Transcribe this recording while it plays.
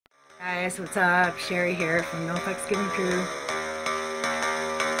guys, what's up? Sherry here from No Fucks Given Crew.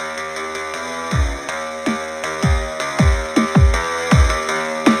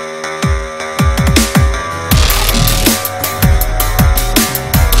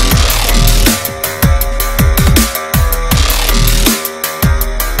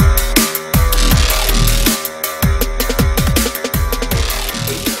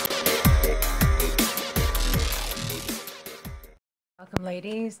 Welcome,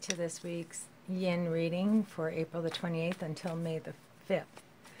 ladies, to this week's Yin reading for April the 28th until May the 5th.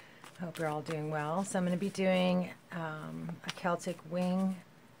 I hope you're all doing well. So I'm going to be doing a Celtic wing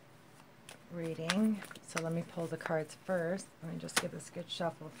reading. So let me pull the cards first. Let me just give this a good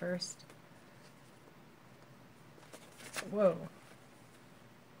shuffle first. Whoa.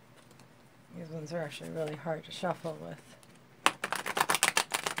 These ones are actually really hard to shuffle with.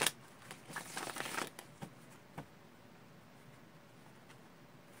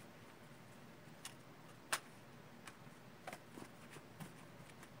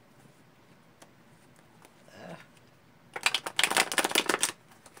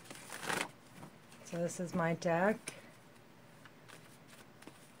 So this is my deck.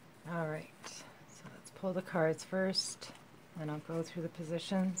 Alright, so let's pull the cards first, and I'll go through the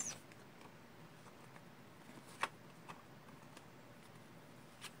positions.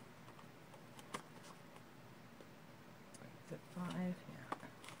 Is it 5? Yeah.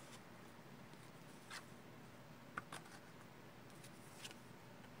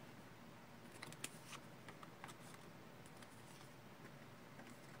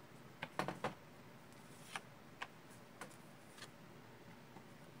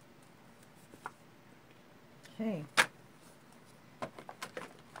 Okay.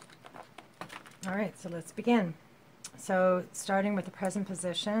 All right, so let's begin. So starting with the present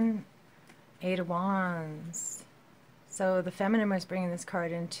position, 8 of Wands. So the feminine was bringing this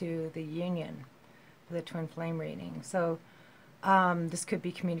card into the union for the twin flame reading. So this could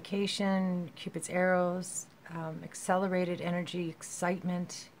be communication, Cupid's arrows, accelerated energy,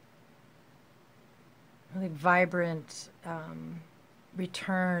 excitement, really vibrant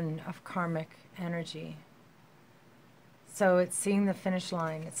return of karmic energy. So it's seeing the finish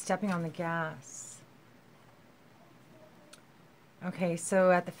line, it's stepping on the gas. Okay,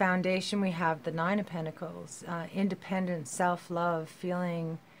 so at the foundation we have the 9 of Pentacles, independent, self-love,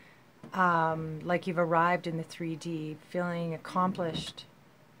 feeling like you've arrived in the 3D, feeling accomplished.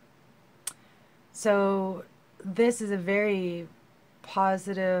 So this is a very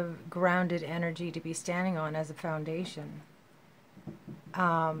positive, grounded energy to be standing on as a foundation.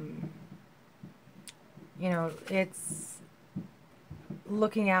 You know, it's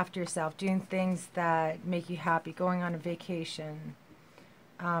looking after yourself, doing things that make you happy, going on a vacation,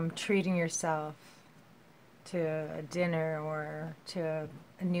 treating yourself to a dinner or to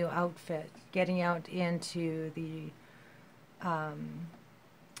a new outfit, getting out into the,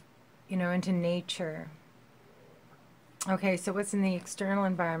 you know, into nature. Okay, so what's in the external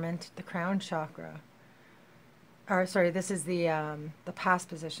environment? The crown chakra. Or sorry, this is the past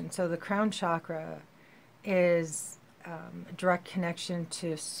position. So the crown chakra is a direct connection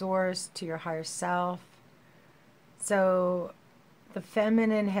to source, to your higher self. So the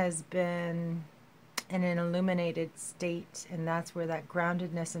feminine has been in an illuminated state, and that's where that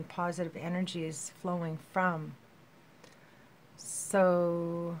groundedness and positive energy is flowing from.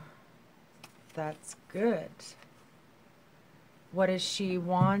 So that's good. What does she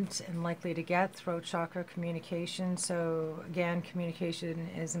want and likely to get? Throat chakra, communication. So again, communication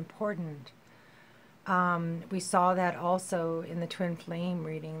is important. We saw that also in the twin flame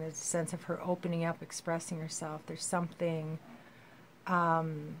reading. There's a sense of her opening up, expressing herself. There's something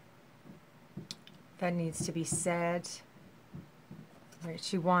that needs to be said. Right?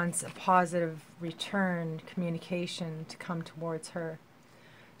 She wants a positive return, communication to come towards her.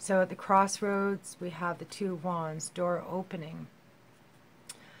 So at the crossroads, we have the 2 of Wands, door opening.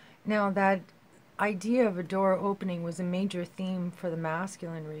 Now that idea of a door opening was a major theme for the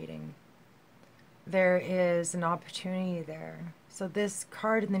masculine reading. There is an opportunity there. So this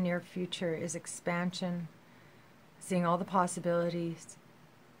card in the near future is expansion, seeing all the possibilities,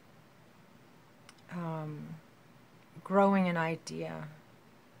 growing an idea,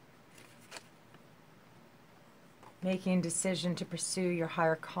 making a decision to pursue your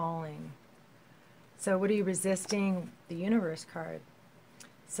higher calling. So what are you resisting? The universe card.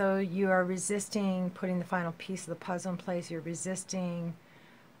 So you are resisting putting the final piece of the puzzle in place. You're resisting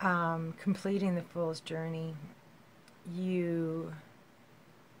completing the fool's journey.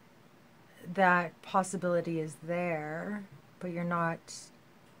 That possibility is there, but you're not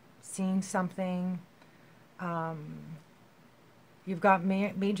seeing something. You've got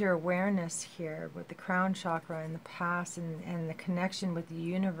major awareness here with the crown chakra in the past and the connection with the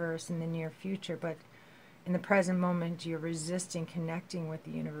universe in the near future, but in the present moment you're resisting connecting with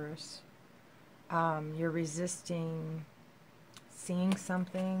the universe. You're resisting seeing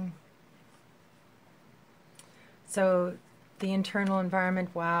something. So the internal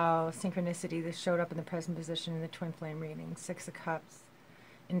environment, wow, synchronicity, this showed up in the present position in the twin flame reading. 6 of Cups.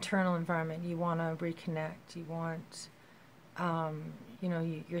 Internal environment, you want to reconnect. You want, you know,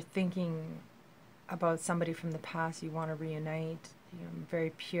 you're thinking about somebody from the past. You want to reunite. You know,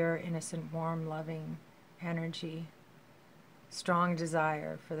 very pure, innocent, warm, loving energy. Strong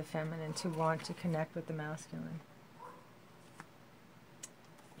desire for the feminine to want to connect with the masculine.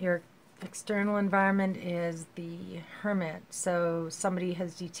 Your external environment is the Hermit. So somebody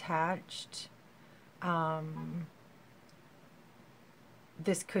has detached.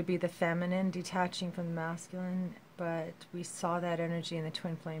 This could be the feminine detaching from the masculine, but we saw that energy in the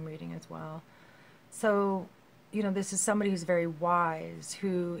twin flame reading as well. So, you know, this is somebody who's very wise,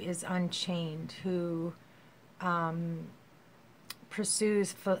 who is unchained, who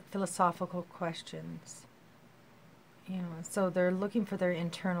pursues philosophical questions. You know, so they're looking for their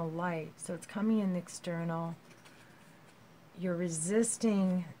internal light. So it's coming in the external. You're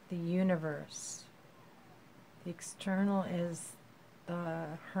resisting the universe. The external is the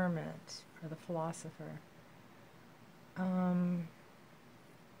Hermit or the philosopher.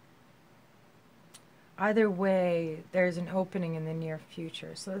 Either way, there's an opening in the near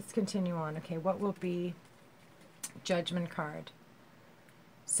future. So let's continue on. Okay, what will be Judgment card?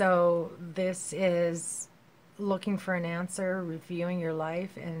 So this is looking for an answer, reviewing your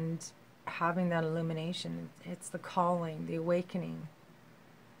life, and having that illumination. It's the calling, the awakening.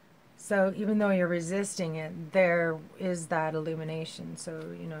 So even though you're resisting it, there is that illumination. So,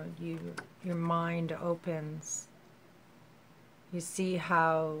 you know, your mind opens. You see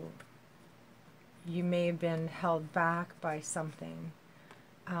how you may have been held back by something.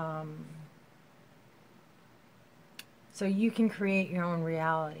 So you can create your own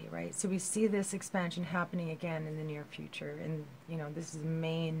reality, right? So we see this expansion happening again in the near future. And, you know, this is the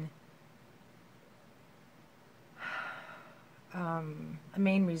main a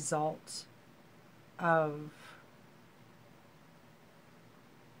main result of,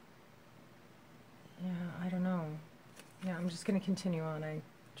 yeah, I don't know. Yeah, I'm just going to continue on. I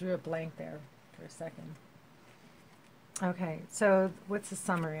drew a blank there for a second. Okay, so what's the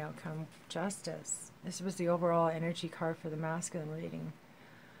summary outcome? Justice. This was the overall energy card for the masculine reading.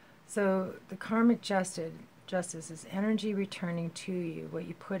 So the karmic justice is energy returning to you. What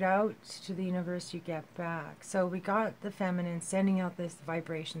you put out to the universe, you get back. So we got the feminine sending out this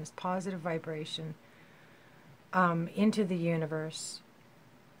vibration, this positive vibration into the universe.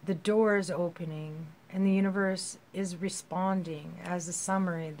 The door is opening, and the universe is responding. As a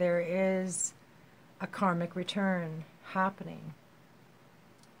summary, there is a karmic return happening.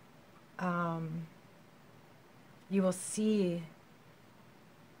 You will see,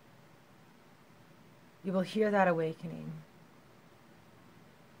 you will hear that awakening.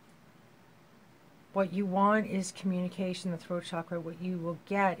 What you want is communication, the throat chakra. What you will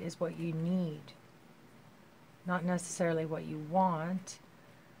get is what you need, not necessarily what you want.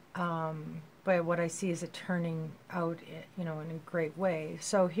 But what I see is it turning out, you know, in a great way.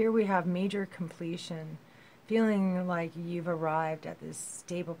 So here we have major completion, feeling like you've arrived at this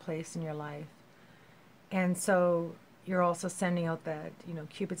stable place in your life. And so you're also sending out that, you know,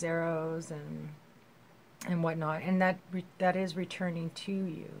 Cupid's arrows and whatnot, and that is returning to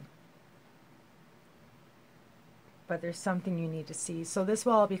you. But there's something you need to see. So this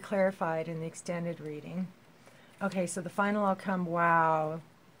will all be clarified in the extended reading. Okay, so the final outcome, wow.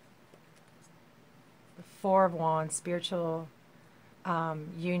 The Four of Wands, spiritual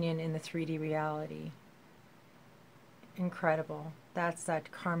union in the 3D reality. Incredible. That's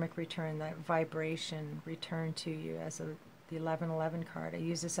that karmic return, that vibration return to you as the 1111 card. I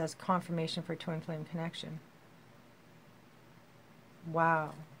use this as confirmation for twin flame connection.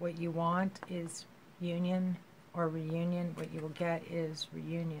 Wow. What you want is union or reunion. What you will get is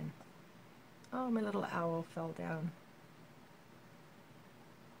reunion. Oh, my little owl fell down.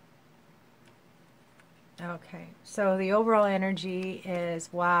 Okay, so the overall energy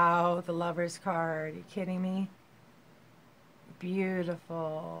is, wow, the Lover's card. Are you kidding me?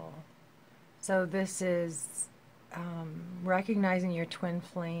 Beautiful. So this is recognizing your twin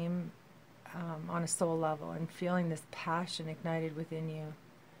flame on a soul level and feeling this passion ignited within you.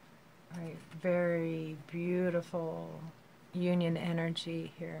 Right, very beautiful union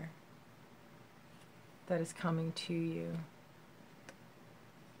energy here that is coming to you.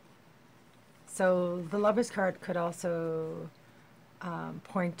 So the Lover's card could also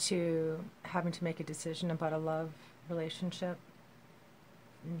point to having to make a decision about a love relationship.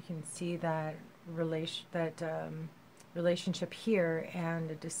 And you can see that relationship here and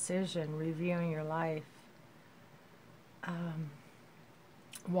a decision, reviewing your life,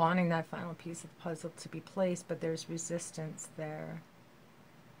 wanting that final piece of the puzzle to be placed, but there's resistance there.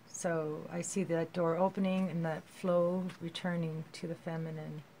 So I see that door opening and that flow returning to the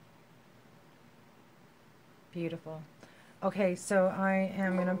feminine. Beautiful. Okay, so I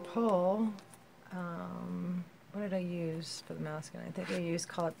am going to pull, what did I use for the masculine? I think I used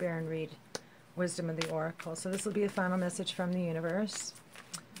Call It Bear and Read, Wisdom of the Oracle. So this will be a final message from the universe.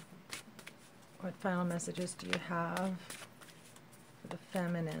 What final messages do you have for the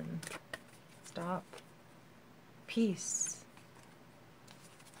feminine? Stop. Peace.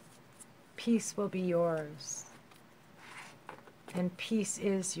 Peace will be yours. And peace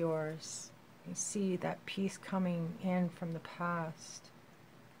is yours. You see that peace coming in from the past.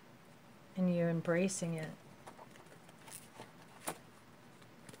 And you're embracing it.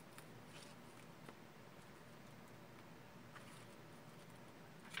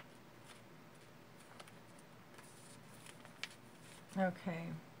 Okay.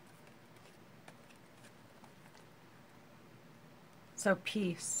 So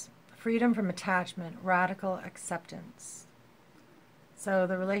peace, freedom from attachment, radical acceptance. So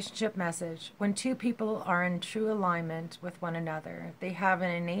the relationship message, when two people are in true alignment with one another, they have an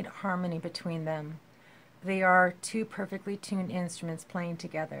innate harmony between them. They are two perfectly tuned instruments playing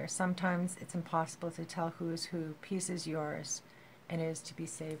together. Sometimes it's impossible to tell who is who. Peace is yours and is to be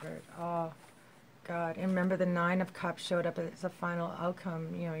savored. Oh, God. And remember, the Nine of Cups showed up as a final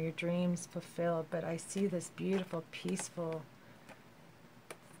outcome, you know, your dreams fulfilled. But I see this beautiful, peaceful,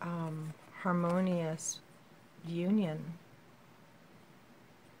 harmonious union.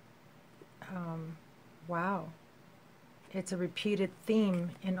 Wow. It's a repeated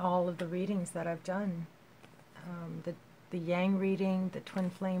theme in all of the readings that I've done. The Yang reading, the Twin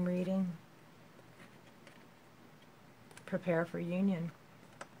Flame reading. Prepare for union.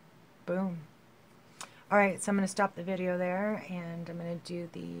 Boom. Alright, so I'm going to stop the video there, and I'm going to do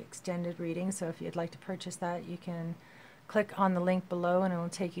the extended reading. So if you'd like to purchase that, you can click on the link below and it will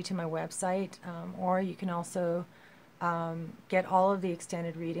take you to my website. Or you can also get all of the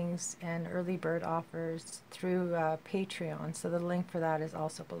extended readings and early bird offers through Patreon. So the link for that is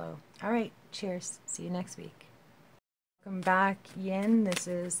also below. Alright, cheers. See you next week. Welcome back, Yin. This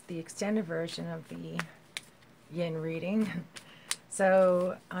is the extended version of the Yin reading.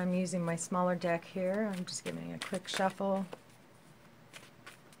 So I'm using my smaller deck here. I'm just giving a quick shuffle.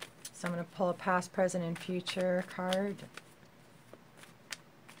 So I'm going to pull a past, present, and future card.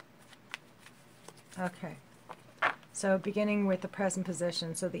 Okay. So beginning with the present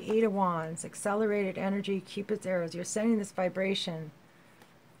position. So the Eight of Wands, accelerated energy, Cupid's arrows. You're sending this vibration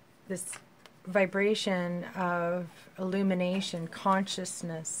of illumination,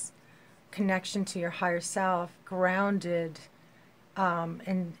 consciousness, connection to your higher self, grounded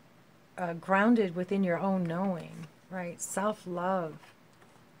grounded within your own knowing, right? Self-love,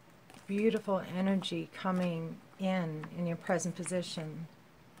 beautiful energy coming in your present position.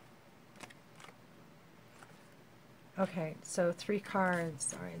 Okay, so 3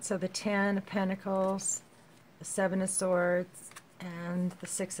 cards. All right, so the 10 of Pentacles, the 7 of Swords, and the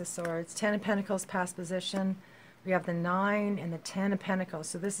 6 of Swords. 10 of Pentacles, past position. We have the 9 and the 10 of Pentacles.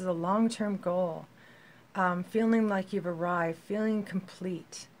 So this is a long-term goal. Feeling like you've arrived, feeling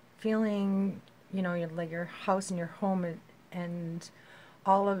complete, feeling, you know, like your house and your home and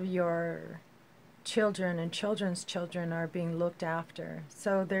all of your children and children's children are being looked after.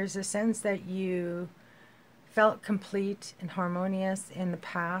 So there's a sense that you felt complete and harmonious in the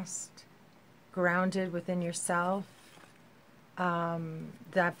past, grounded within yourself.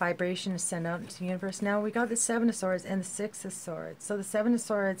 That vibration is sent out into the universe. Now we got the 7 of Swords and the 6 of Swords. So the 7 of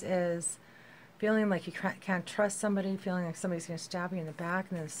Swords is feeling like you can't trust somebody, feeling like somebody's going to stab you in the back.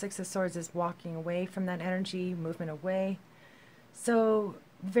 And then the 6 of Swords is walking away from that energy, movement away. So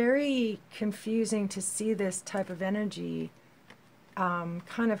very confusing to see this type of energy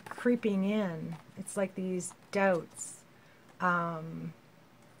kind of creeping in. It's like these doubts. You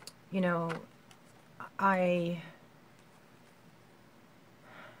know, I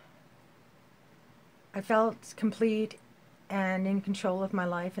felt complete and in control of my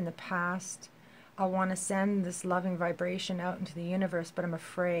life in the past. I want to send this loving vibration out into the universe, but I'm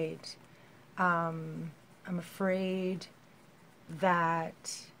afraid. I'm afraid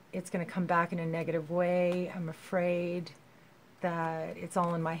that it's going to come back in a negative way. I'm afraid that it's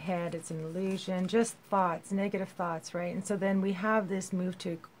all in my head, it's an illusion, just thoughts, negative thoughts, right? And so then we have this move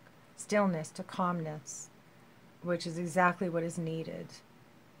to stillness, to calmness. which is exactly what is needed.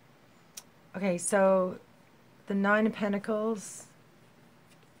 Okay, so the Nine of Pentacles,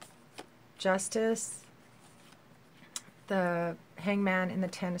 Justice, the Hangman, and the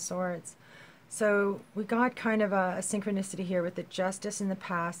Ten of Swords. So we got kind of a synchronicity here with the Justice in the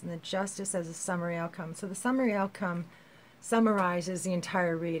past and the Justice as a summary outcome. So the summary outcome summarizes the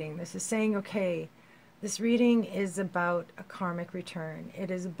entire reading. This is saying, okay, this reading is about a karmic return.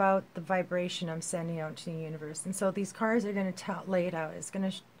 It is about the vibration I'm sending out to the universe. And so these cards are going to lay it out. It's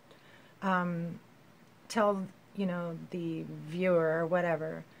going to tell, you know, the viewer or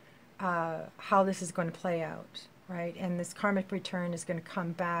whatever, how this is going to play out, right? And this karmic return is going to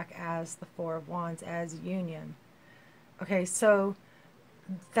come back as the Four of Wands, as union. Okay, so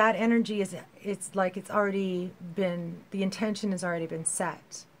that energy is, it's like it's already been, the intention has already been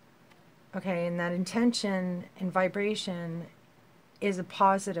set. Okay, and that intention and vibration is a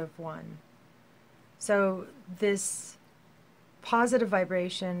positive one. So this positive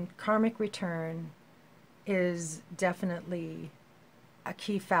vibration, karmic return, is definitely a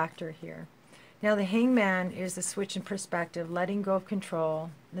key factor here. Now the Hangman is the switch in perspective, letting go of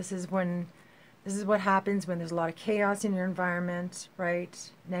control. This is what happens when there's a lot of chaos in your environment,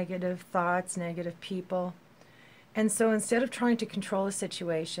 right? Negative thoughts, negative people. And so instead of trying to control a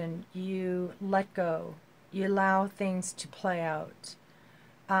situation, you let go. You allow things to play out.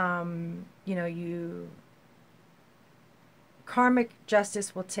 You know, karmic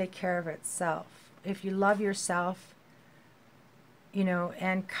justice will take care of itself. If you love yourself, you know,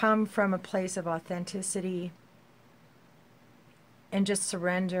 and come from a place of authenticity and just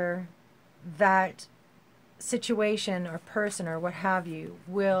surrender, that situation or person or what have you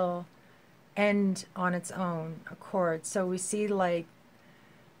will end on its own accord. So we see like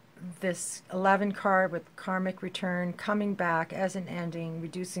this 11 card with karmic return coming back as an ending,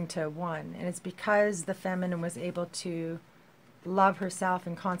 reducing to 1. And it's because the feminine was able to love herself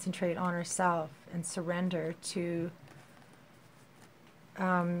and concentrate on herself and surrender to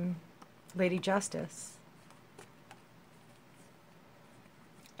Lady Justice.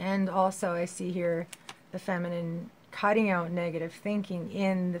 And also I see here the feminine cutting out negative thinking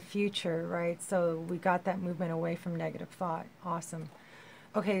in the future, right? So we got that movement away from negative thought. Awesome.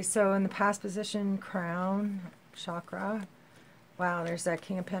 Okay, so in the past position, crown, chakra. Wow, there's that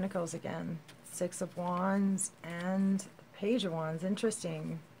King of Pentacles again. Six of Wands and Page of Wands.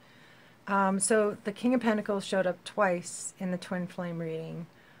 Interesting. So the King of Pentacles showed up twice in the twin flame reading,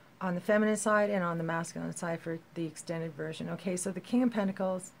 on the feminine side and on the masculine side for the extended version. Okay, so the King of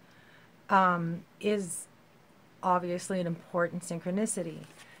Pentacles is obviously an important synchronicity.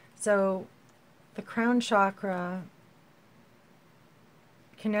 So the crown chakra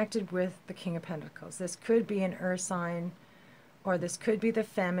connected with the King of Pentacles. This could be an earth sign, or this could be the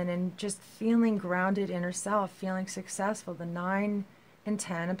feminine, just feeling grounded in herself, feeling successful. The 9 and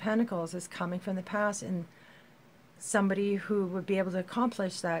 10 of Pentacles is coming from the past, and somebody who would be able to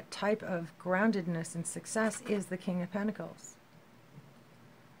accomplish that type of groundedness and success is the King of Pentacles.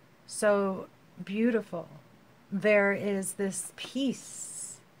 So beautiful. There is this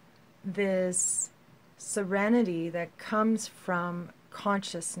peace, this serenity that comes from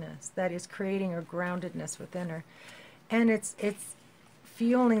consciousness that is creating a groundedness within her. And it's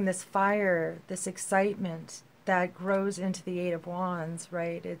fueling this fire, this excitement that grows into the Eight of Wands,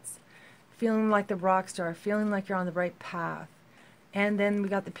 right? It's feeling like the rock star, feeling like you're on the right path. And then we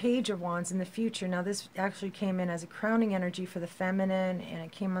got the Page of Wands in the future. Now this actually came in as a crowning energy for the feminine, and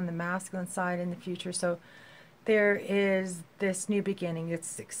it came on the masculine side in the future. So there is this new beginning.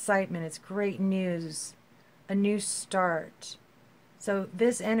 It's excitement. It's great news, a new start. So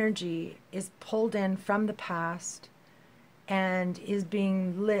this energy is pulled in from the past and is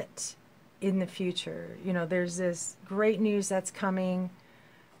being lit in the future. You know, there's this great news that's coming,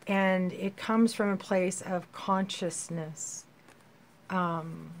 and it comes from a place of consciousness.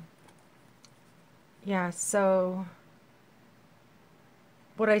 Yeah, so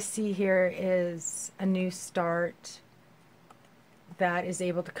what I see here is a new start that is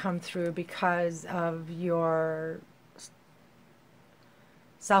able to come through because of your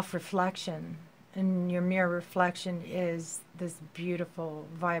self-reflection. And your mirror reflection is this beautiful,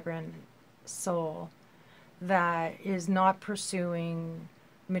 vibrant soul that is not pursuing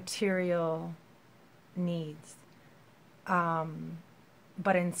material needs,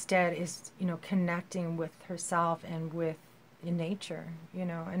 but instead is, you know, connecting with herself and with nature, you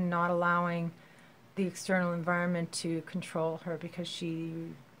know, and not allowing the external environment to control her, because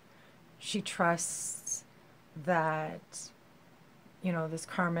she trusts that, you know, this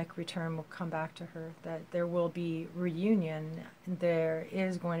karmic return will come back to her, that there will be reunion, and there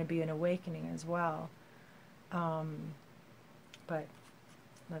is going to be an awakening as well. But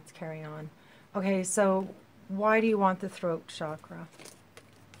let's carry on. Okay, so why do you want the throat chakra?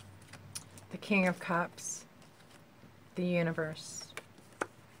 The King of Cups, the universe,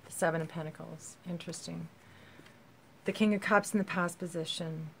 the Seven of Pentacles. Interesting. The King of Cups in the past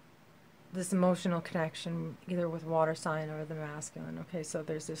position. This emotional connection, either with water sign or the masculine. Okay, so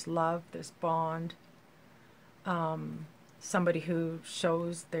there's this love, this bond. Somebody who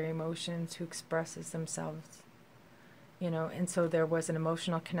shows their emotions, who expresses themselves. You know, and so there was an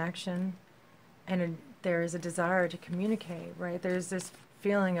emotional connection, and there is a desire to communicate, right? There's this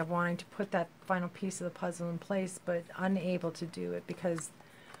feeling of wanting to put that final piece of the puzzle in place, but unable to do it because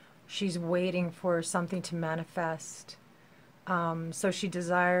she's waiting for something to manifest. So she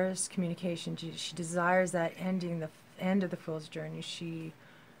desires communication. She desires that ending, the end of the Fool's journey. She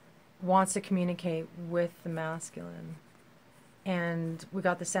wants to communicate with the masculine. And we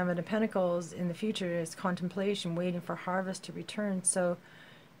got the Seven of Pentacles in the future as contemplation, waiting for harvest to return. So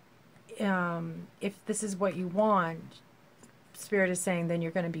if this is what you want, Spirit is saying, then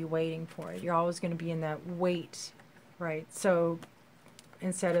you're going to be waiting for it. You're always going to be in that wait, right? So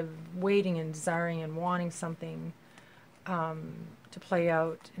instead of waiting and desiring and wanting something to play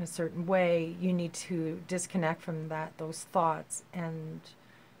out in a certain way, you need to disconnect from those thoughts, and,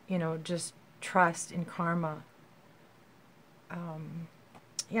 you know, just trust in karma.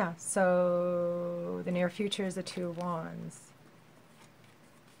 Yeah, so the near future is the Two of Wands.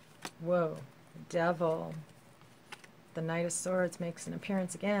 Whoa, Devil. The Knight of Swords makes an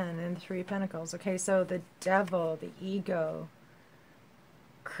appearance again, and the Three of Pentacles. Okay, so the Devil, the ego,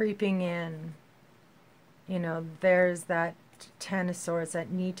 creeping in. You know, there's that Ten of Swords,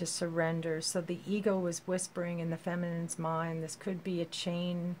 that need to surrender. So the ego was whispering in the feminine's mind. This could be a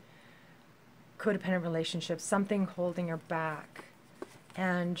chain, codependent relationship, something holding her back.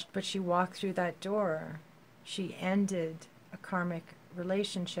 But she walked through that door. She ended a karmic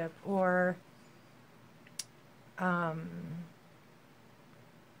relationship, or you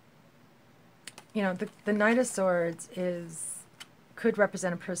know, the Knight of Swords could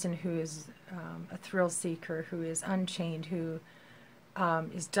represent a person who is a thrill seeker, who is unchained, who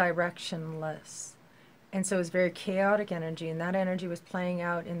is directionless. And so it's very chaotic energy, and that energy was playing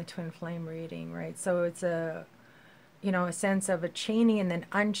out in the twin flame reading, right? So it's a, you know, a sense of a chaining and then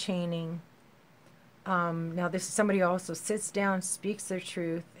unchaining. Now this is somebody who also sits down, speaks their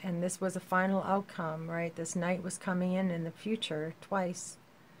truth, and this was a final outcome, right? This Knight was coming in the future twice.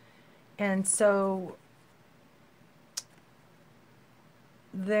 And so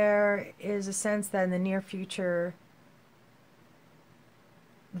there is a sense that in the near future,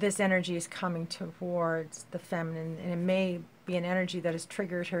 this energy is coming towards the feminine, and it may be an energy that has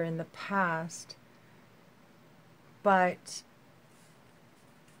triggered her in the past, but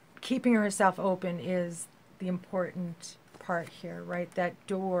keeping herself open is the important part here, right? That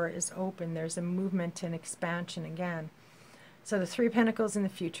door is open. There's a movement and expansion again. So the Three of Pentacles in the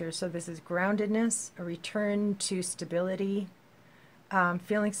future. So this is groundedness, a return to stability,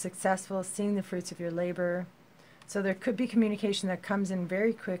 feeling successful, seeing the fruits of your labor. So there could be communication that comes in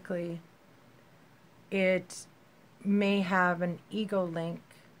very quickly. It may have an ego link,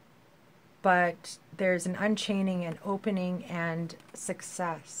 but there's an unchaining and opening and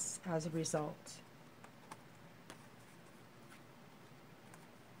success as a result.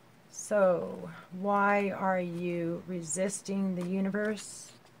 So why are you resisting the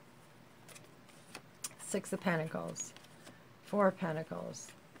universe? Six of Pentacles, Four of Pentacles,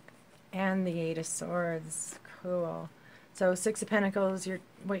 and the Eight of Swords. Cool. So Six of Pentacles,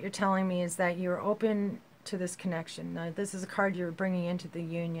 what you're telling me is that you're open to this connection. Now, this is a card you're bringing into the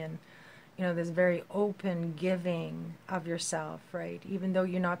union. You know, this very open giving of yourself, right? Even though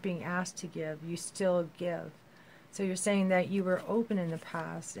you're not being asked to give, you still give. So you're saying that you were open in the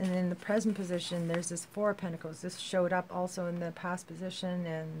past, and in the present position, there's this Four of Pentacles. This showed up also in the past position,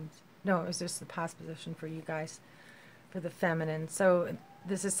 and no, it was just the past position for you guys, for the feminine. So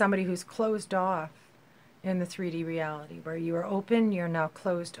this is somebody who's closed off in the 3D reality, where you are open, you're now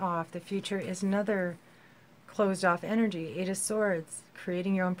closed off. The future is another closed off energy. Eight of Swords,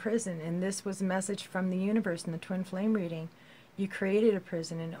 creating your own prison. And this was a message from the universe in the twin flame reading. You created a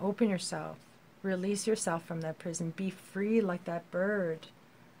prison, and open yourself. Release yourself from that prison. Be free like that bird.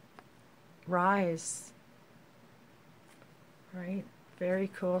 Rise. Right? Very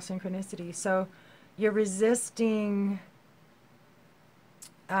cool synchronicity. So you're resisting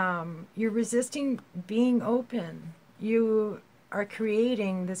being open. You are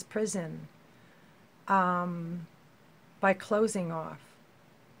creating this prison by closing off.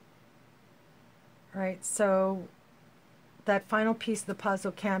 Right? So that final piece of the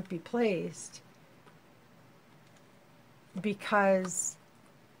puzzle can't be placed because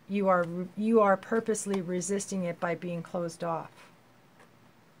you are purposely resisting it by being closed off.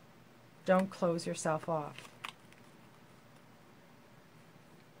 Don't close yourself off.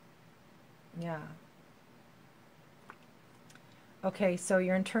 Yeah. Okay, so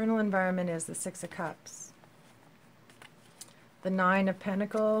your internal environment is the Six of Cups, the Nine of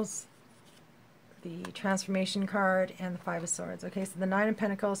Pentacles, the Transformation card, and the Five of Swords. Okay, so the Nine of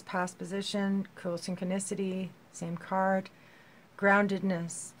Pentacles, past position, cool synchronicity, same card.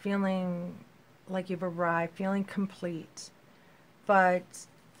 Groundedness, feeling like you've arrived, feeling complete, but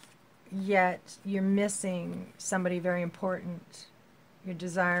yet you're missing somebody very important. You're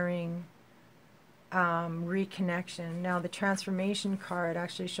desiring reconnection. Now the Transformation card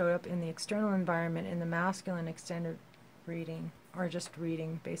actually showed up in the external environment in the masculine extended reading, or just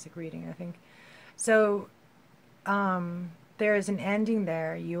reading, basic reading, I think. So there is an ending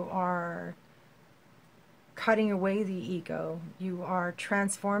there. You are cutting away the ego. You are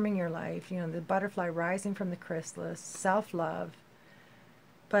transforming your life. You know, the butterfly rising from the chrysalis, self-love.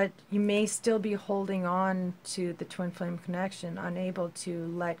 But you may still be holding on to the twin flame connection, unable to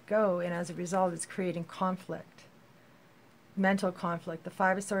let go, and as a result, it's creating conflict, mental conflict. The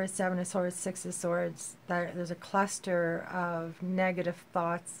Five of Swords, Seven of Swords, Six of Swords, there's a cluster of negative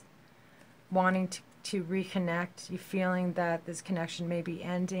thoughts, wanting to reconnect, you feeling that this connection may be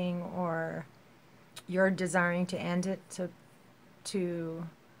ending, or you're desiring to end it, to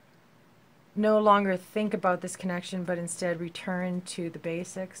no longer think about this connection, but instead return to the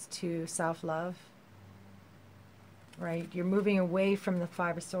basics, to self-love, right? You're moving away from the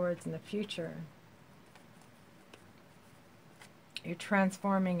Five of Swords in the future. You're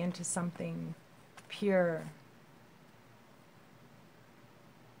transforming into something pure,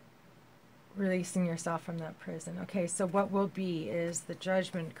 releasing yourself from that prison. Okay, so what will be is the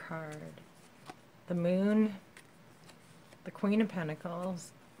Judgment card, the Moon, the Queen of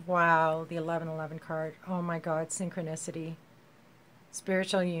Pentacles. Wow, the 1111 card. Oh my God, synchronicity,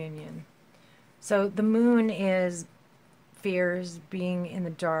 spiritual union. So the Moon is fears, being in the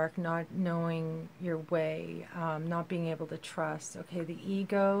dark, not knowing your way, not being able to trust. Okay, the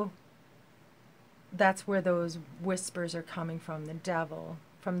ego, that's where those whispers are coming from, the devil,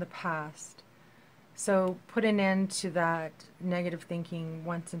 from the past. So put an end to that negative thinking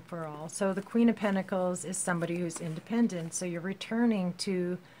once and for all. So the Queen of Pentacles is somebody who's independent. So you're returning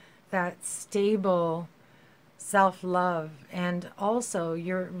to that stable self-love, and also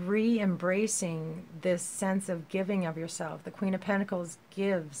you're re-embracing this sense of giving of yourself. The Queen of Pentacles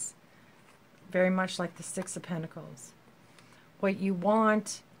gives, very much like the Six of Pentacles. What you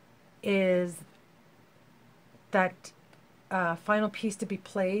want is that final piece to be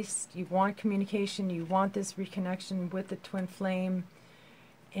placed. You want communication, you want this reconnection with the twin flame,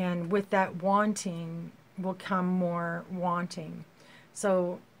 and with that wanting will come more wanting.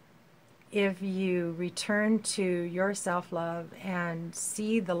 So if you return to your self-love and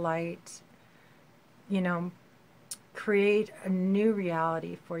see the light, you know, create a new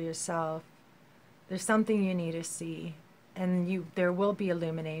reality for yourself. There's something you need to see, and there will be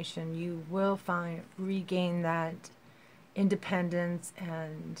illumination. You will regain that independence,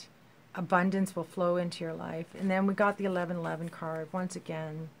 and abundance will flow into your life. And then we got the 1111 card. Once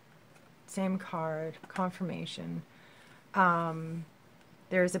again, same card, confirmation.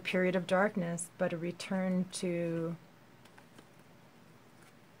 There is a period of darkness, but a return to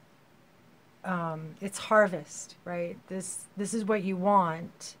it's harvest, right? This is what you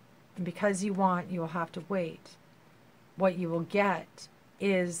want, and because you want, you will have to wait. What you will get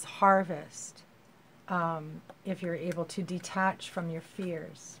is harvest, if you're able to detach from your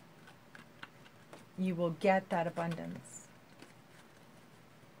fears. You will get that abundance,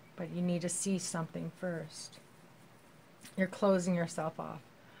 but you need to see something first. You're closing yourself off.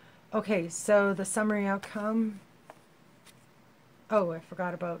 Okay, so the summary outcome. Oh, I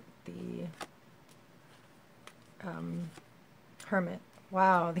forgot about the Hermit.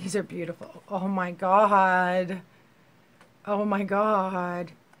 Wow, these are beautiful. Oh my God. Oh my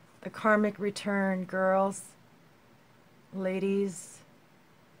God. The karmic return, girls, ladies.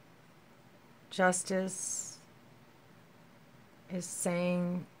 Justice is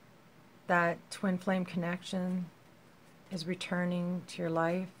saying that twin flame connection is returning to your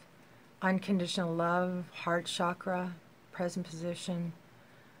life. Unconditional love, heart chakra, present position.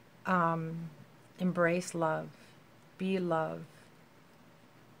 Embrace love, be love,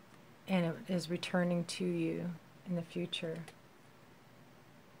 and it is returning to you in the future.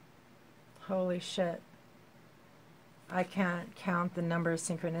 Holy shit. I can't count the number of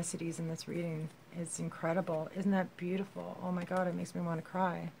synchronicities in this reading. It's incredible. Isn't that beautiful? Oh my God, it makes me want to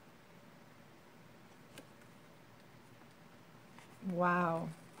cry. Wow.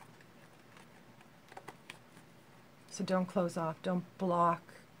 So don't close off. Don't block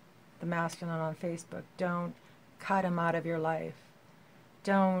the masculine on Facebook. Don't cut him out of your life.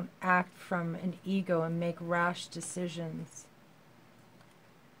 Don't act from an ego and make rash decisions.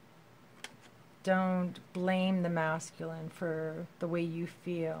 Don't blame the masculine for the way you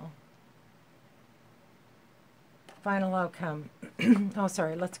feel. Final outcome. Oh,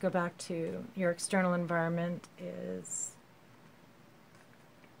 sorry. Let's go back to your external environment is...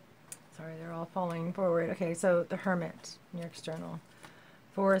 Sorry, they're all falling forward. Okay, so the Hermit, your external.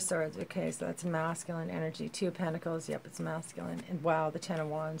 Four of Swords. Okay, so that's masculine energy. Two of Pentacles. Yep, it's masculine. And wow, the Ten of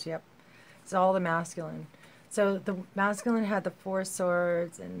Wands. Yep, it's all the masculine. So the masculine had the Four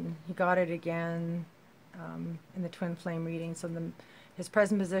Swords, and he got it again in the Twin Flame reading. So his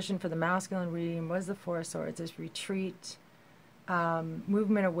present position for the masculine reading was the Four Swords, his retreat,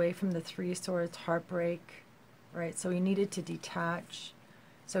 movement away from the Three Swords, heartbreak, right? So he needed to detach.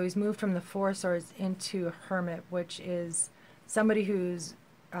 So he's moved from the Four Swords into a Hermit, which is somebody who's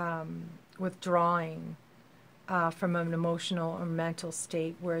withdrawing from an emotional or mental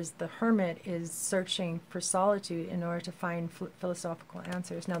state, whereas the Hermit is searching for solitude in order to find philosophical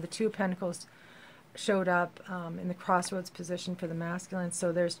answers. Now, the Two of Pentacles showed up in the crossroads position for the masculine,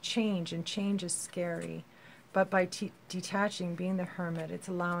 so there's change, and change is scary. But by detaching, being the Hermit, it's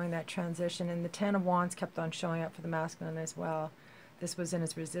allowing that transition. And the Ten of Wands kept on showing up for the masculine as well. This was in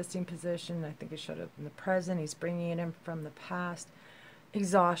his resisting position. I think it showed up in the present. He's bringing it in from the past.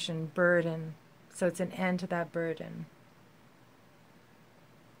 Exhaustion, burden. So it's an end to that burden.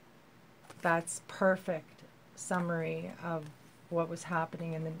 That's perfect summary of what was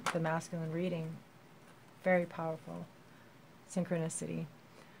happening in the masculine reading. Very powerful. Synchronicity.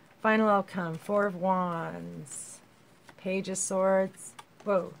 Final outcome. Four of Wands. Page of Swords.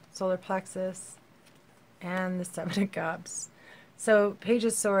 Whoa. Solar plexus. And the Seven of Cups. So Page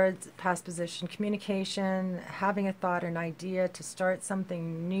of Swords, past position, communication, having a thought, an idea to start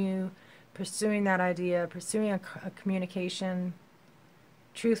something new, pursuing that idea, pursuing a communication,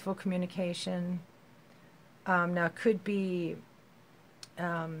 truthful communication. Now it could be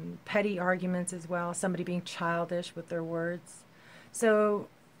petty arguments as well, somebody being childish with their words. So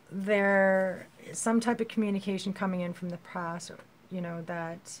there is some type of communication coming in from the past, you know,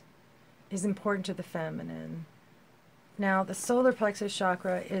 that is important to the feminine. Now, the solar plexus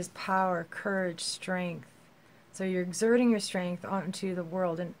chakra is power, courage, strength. So you're exerting your strength onto the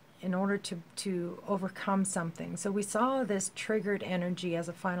world in order to overcome something. So we saw this triggered energy as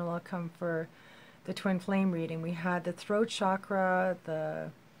a final outcome for the Twin Flame reading. We had the throat chakra, the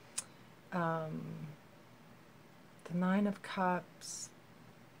Nine of Cups.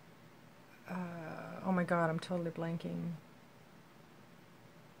 Oh my God, I'm totally blanking.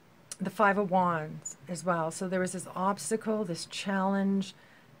 The Five of Wands as well. So there was this obstacle, this challenge.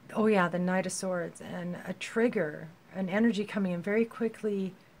 Oh yeah, the Knight of Swords, and a trigger, an energy coming in very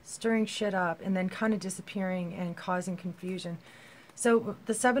quickly, stirring shit up, and then kind of disappearing and causing confusion. So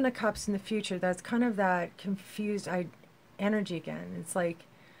the Seven of Cups in the future, that's kind of that confused energy again. It's like,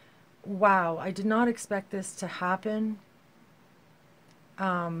 wow, I did not expect this to happen.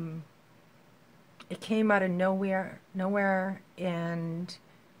 It came out of nowhere, and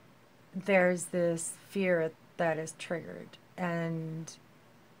there's this fear that is triggered, and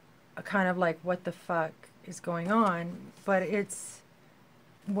a kind of like, what the fuck is going on? But it's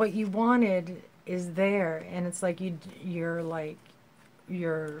what you wanted is there, and it's like you're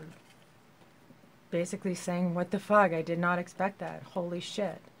basically saying, what the fuck, I did not expect that, holy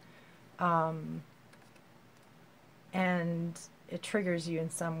shit. And it triggers you in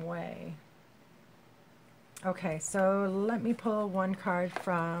some way. Okay, so let me pull one card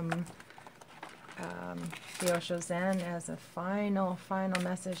from the Osho Zen as a final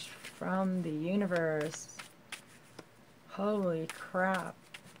message from the universe. Holy crap.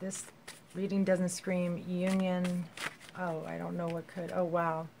 This reading doesn't scream union. Oh, I don't know what could. Oh,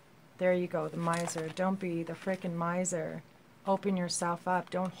 wow. There you go, the miser. Don't be the frickin' miser. Open yourself up.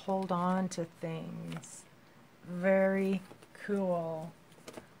 Don't hold on to things. Very cool.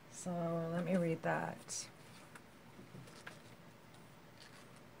 So let me read that.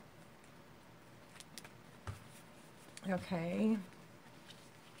 Okay.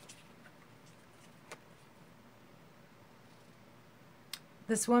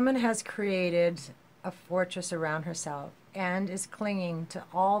 This woman has created a fortress around herself and is clinging to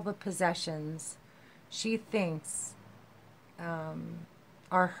all the possessions she thinks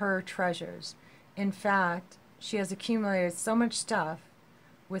are her treasures. In fact, she has accumulated so much stuff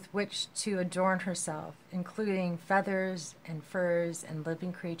with which to adorn herself, including feathers and furs and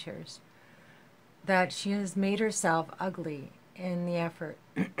living creatures, that she has made herself ugly in the effort.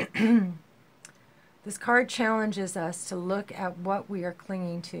 This card challenges us to look at what we are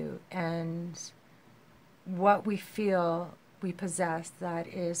clinging to and what we feel we possess that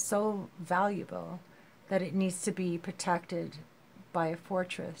is so valuable that it needs to be protected by a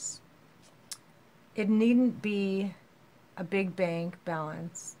fortress. It needn't be a big bank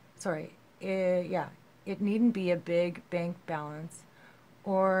balance. Sorry, it needn't be a big bank balance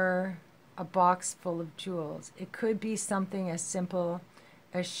or a box full of jewels. It could be something as simple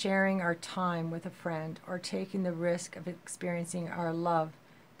as sharing our time with a friend or taking the risk of experiencing our love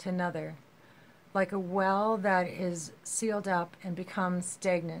to another. Like a well that is sealed up and becomes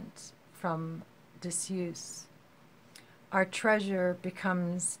stagnant from disuse. Our treasure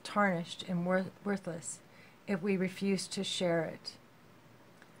becomes tarnished and worthless if we refuse to share it.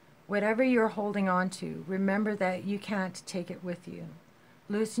 Whatever you're holding on to, remember that you can't take it with you.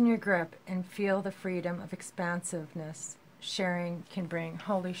 Loosen your grip and feel the freedom of expansiveness sharing can bring.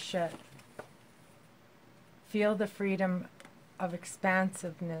 Holy shit. Feel the freedom of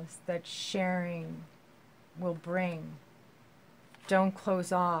expansiveness that sharing will bring. Don't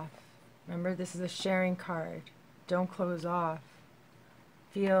close off. Remember, this is a sharing card. Don't close off.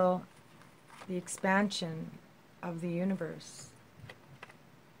 Feel the expansion of the universe.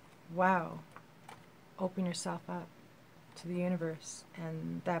 Wow. Open yourself up to the universe,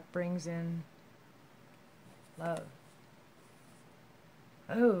 and that brings in love.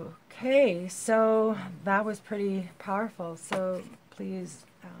 Okay, so that was pretty powerful. So please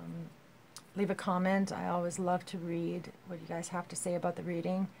leave a comment. I always love to read what you guys have to say about the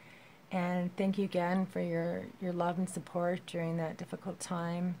reading. And thank you again for your love and support during that difficult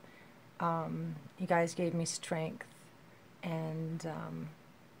time. You guys gave me strength. And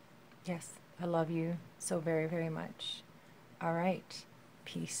yes, I love you so very, very much. All right.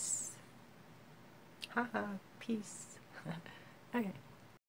 Peace. Haha, peace. Okay.